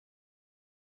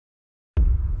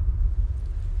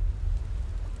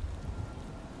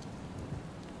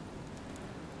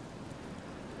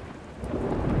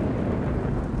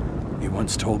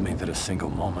once told me that a single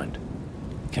moment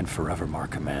can forever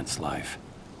mark a man's life.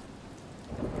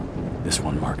 This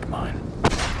one marked mine.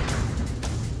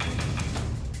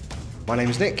 My name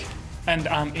is Nick. And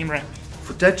I'm Imre.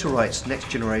 For Dead to Rights Next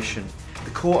Generation,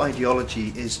 the core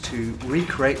ideology is to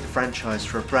recreate the franchise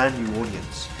for a brand new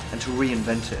audience and to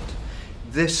reinvent it.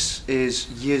 This is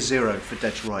year zero for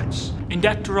Dead to Rights. In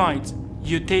Dead to Rights,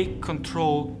 you take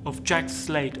control of Jack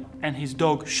Slade and his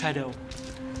dog Shadow.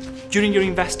 During your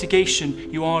investigation,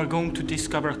 you are going to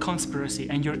discover a conspiracy,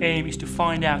 and your aim is to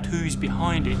find out who is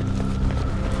behind it.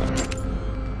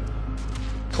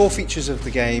 Core features of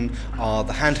the game are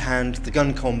the hand-to-hand, the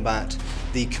gun combat,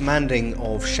 the commanding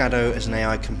of Shadow as an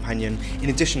AI companion, in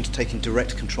addition to taking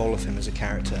direct control of him as a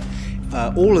character.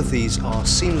 All of these are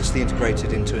seamlessly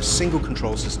integrated into a single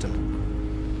control system.